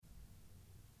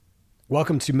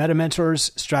Welcome to Meta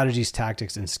Mentors, strategies,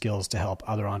 tactics, and skills to help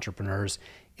other entrepreneurs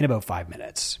in about 5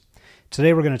 minutes.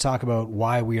 Today, we're going to talk about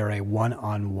why we are a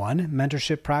one-on-one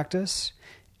mentorship practice.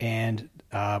 And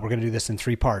we're going to do this in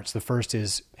 3 parts. The first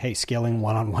is, hey, scaling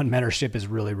one-on-one mentorship is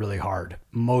really, really hard.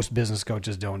 Most business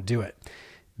coaches don't do it.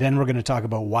 Then we're going to talk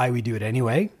about why we do it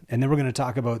anyway. And then we're going to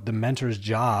talk about the mentor's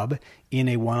job in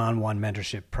a one-on-one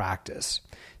mentorship practice.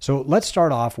 So let's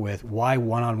start off with why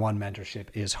one-on-one mentorship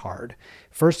is hard.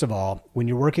 First of all, when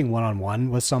you're working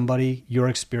one-on-one with somebody, your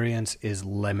experience is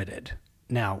limited.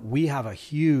 Now, we have a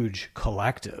huge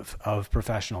collective of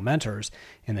professional mentors,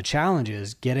 and the challenge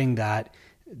is getting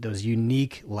those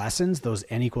unique lessons, those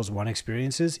N=1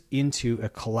 experiences into a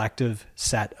collective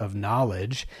set of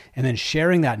knowledge and then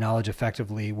sharing that knowledge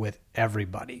effectively with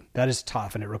everybody. That is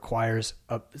tough, and it requires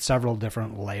several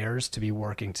different layers to be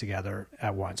working together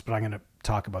at once, but I'm going to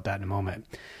talk about that in a moment.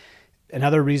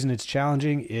 Another reason it's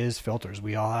challenging is filters.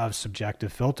 We all have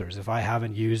subjective filters. If I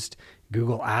haven't used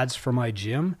Google Ads for my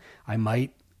gym, I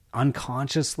might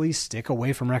unconsciously stick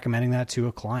away from recommending that to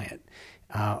a client.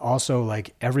 Also,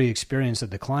 like every experience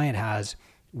that the client has,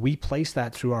 we place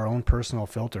that through our own personal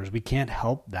filters. We can't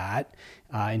help that.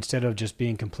 Instead of just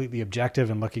being completely objective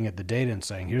and looking at the data and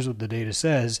saying, here's what the data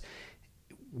says,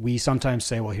 we sometimes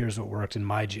say, well, here's what worked in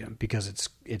my gym because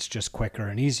it's just quicker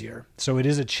and easier. So it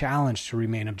is a challenge to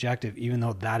remain objective, even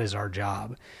though that is our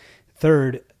job.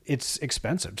 Third, it's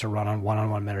expensive to run on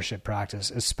one-on-one mentorship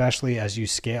practice, especially as you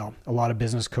scale. A lot of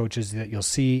business coaches that you'll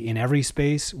see in every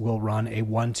space will run a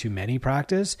one-to-many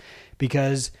practice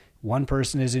because one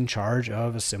person is in charge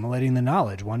of assimilating the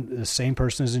knowledge. The same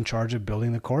person is in charge of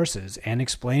building the courses and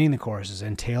explaining the courses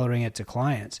and tailoring it to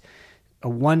clients. A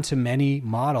one-to-many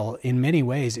model in many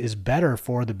ways is better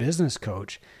for the business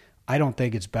coach. I don't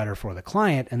think it's better for the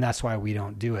client, and that's why we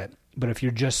don't do it. But if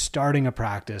you're just starting a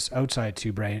practice outside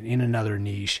TwoBrain in another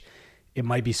niche, it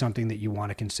might be something that you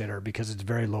want to consider because it's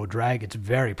very low drag. It's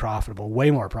very profitable, way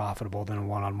more profitable than a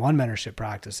one-on-one mentorship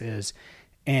practice is,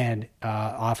 and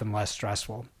often less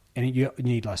stressful. And you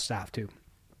need less staff too.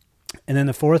 And then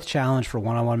the fourth challenge for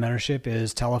one-on-one mentorship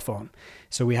is telephone.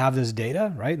 So we have this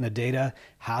data, right? And the data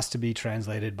has to be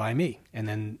translated by me. And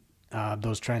then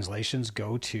those translations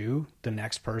go to the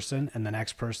next person and the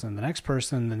next person and the next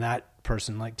person. And then that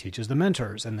person teaches the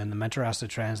mentors. And then the mentor has to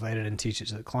translate it and teach it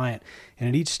to the client. And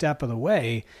at each step of the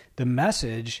way, the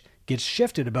message gets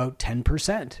shifted about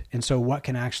 10%. And so what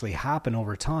can actually happen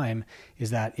over time is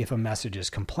that if a message is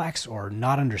complex or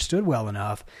not understood well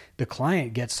enough, the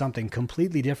client gets something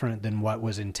completely different than what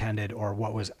was intended or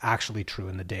what was actually true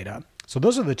in the data. So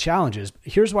those are the challenges.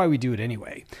 Here's why we do it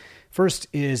anyway. First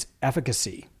is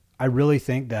efficacy. I really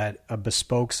think that a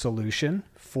bespoke solution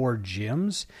for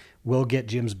gyms will get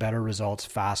gyms better results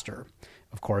faster.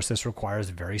 Of course, this requires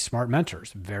very smart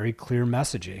mentors, very clear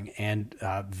messaging, and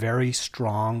very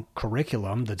strong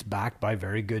curriculum that's backed by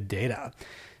very good data.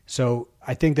 So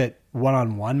I think that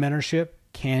one-on-one mentorship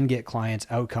can get clients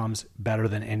outcomes better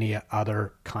than any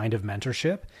other kind of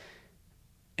mentorship.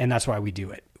 And that's why we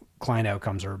do it. Client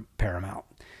outcomes are paramount.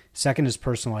 Second is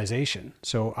personalization.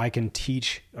 So I can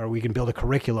teach, or we can build a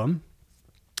curriculum,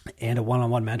 and a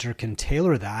one-on-one mentor can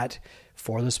tailor that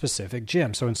for the specific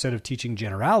gym. So instead of teaching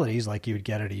generalities like you would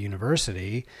get at a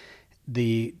university,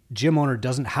 the gym owner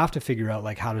doesn't have to figure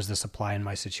out how does this apply in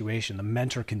my situation. The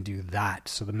mentor can do that.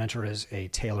 So the mentor is a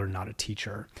tailor, not a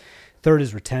teacher. Third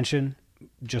is retention.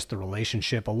 Just the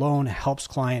relationship alone helps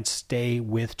clients stay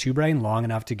with TwoBrain long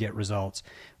enough to get results.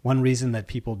 One reason that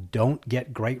people don't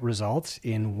get great results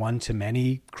in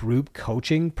one-to-many group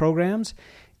coaching programs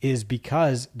is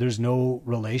because there's no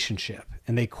relationship,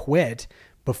 and they quit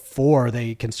before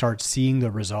they can start seeing the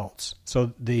results.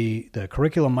 So the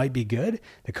curriculum might be good,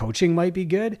 the coaching might be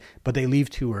good, but they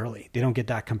leave too early. They don't get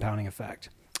that compounding effect.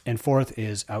 And fourth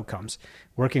is outcomes.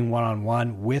 Working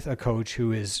one-on-one with a coach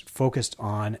who is focused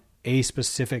on a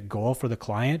specific goal for the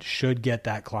client should get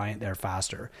that client there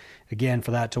faster. Again,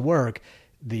 for that to work,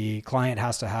 the client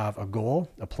has to have a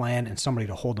goal, a plan, and somebody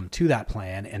to hold them to that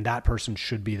plan, and that person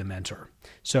should be the mentor.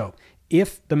 So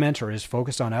if the mentor is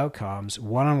focused on outcomes,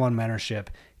 one-on-one mentorship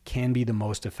can be the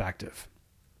most effective.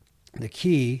 The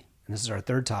key, and this is our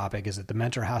third topic, is that the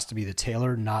mentor has to be the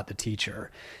tailor, not the teacher.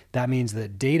 That means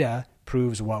that data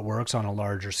proves what works on a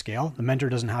larger scale. The mentor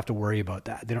doesn't have to worry about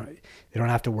that. They don't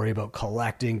have to worry about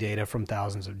collecting data from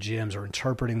thousands of gyms or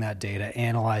interpreting that data,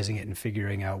 analyzing it, and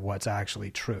figuring out what's actually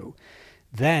true.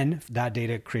 Then that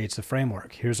data creates the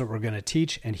framework. Here's what we're going to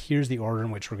teach, and here's the order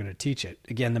in which we're going to teach it.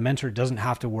 Again, the mentor doesn't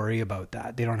have to worry about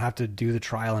that. They don't have to do the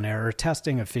trial and error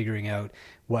testing of figuring out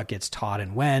what gets taught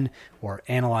and when, or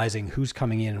analyzing who's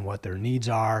coming in and what their needs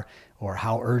are, or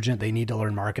how urgent they need to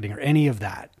learn marketing, or any of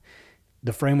that.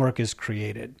 the framework is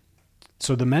created.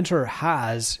 So the mentor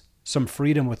has some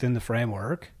freedom within the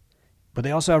framework, but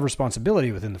they also have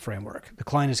responsibility within the framework. The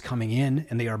client is coming in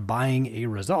and they are buying a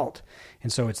result.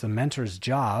 And so it's the mentor's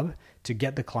job to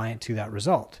get the client to that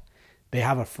result. They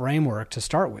have a framework to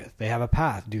start with. They have a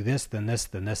path, do this, then this,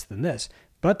 then this, then this.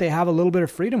 But they have a little bit of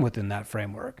freedom within that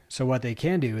framework. So what they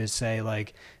can do is say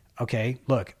like, okay,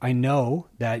 look, I know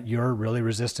that you're really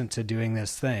resistant to doing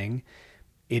this thing.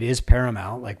 It is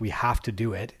paramount, like we have to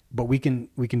do it, but we can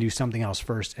do something else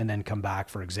first and then come back,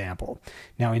 for example.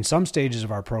 Now, in some stages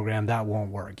of our program, that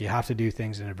won't work. You have to do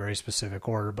things in a very specific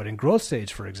order. But in growth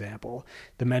stage, for example,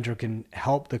 the mentor can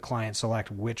help the client select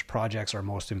which projects are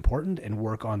most important and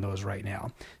work on those right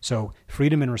now. So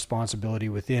freedom and responsibility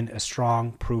within a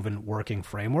strong, proven working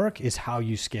framework is how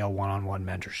you scale one-on-one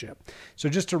mentorship. So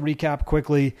just to recap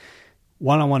quickly,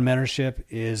 one-on-one mentorship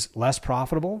is less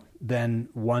profitable than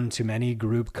one-to-many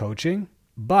group coaching,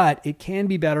 but it can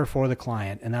be better for the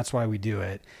client, and that's why we do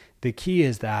it. The key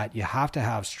is that you have to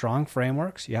have strong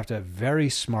frameworks. You have to have very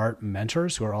smart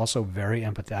mentors who are also very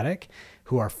empathetic,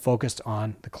 who are focused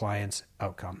on the client's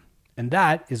outcome. And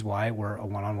that is why we're a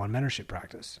one-on-one mentorship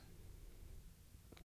practice.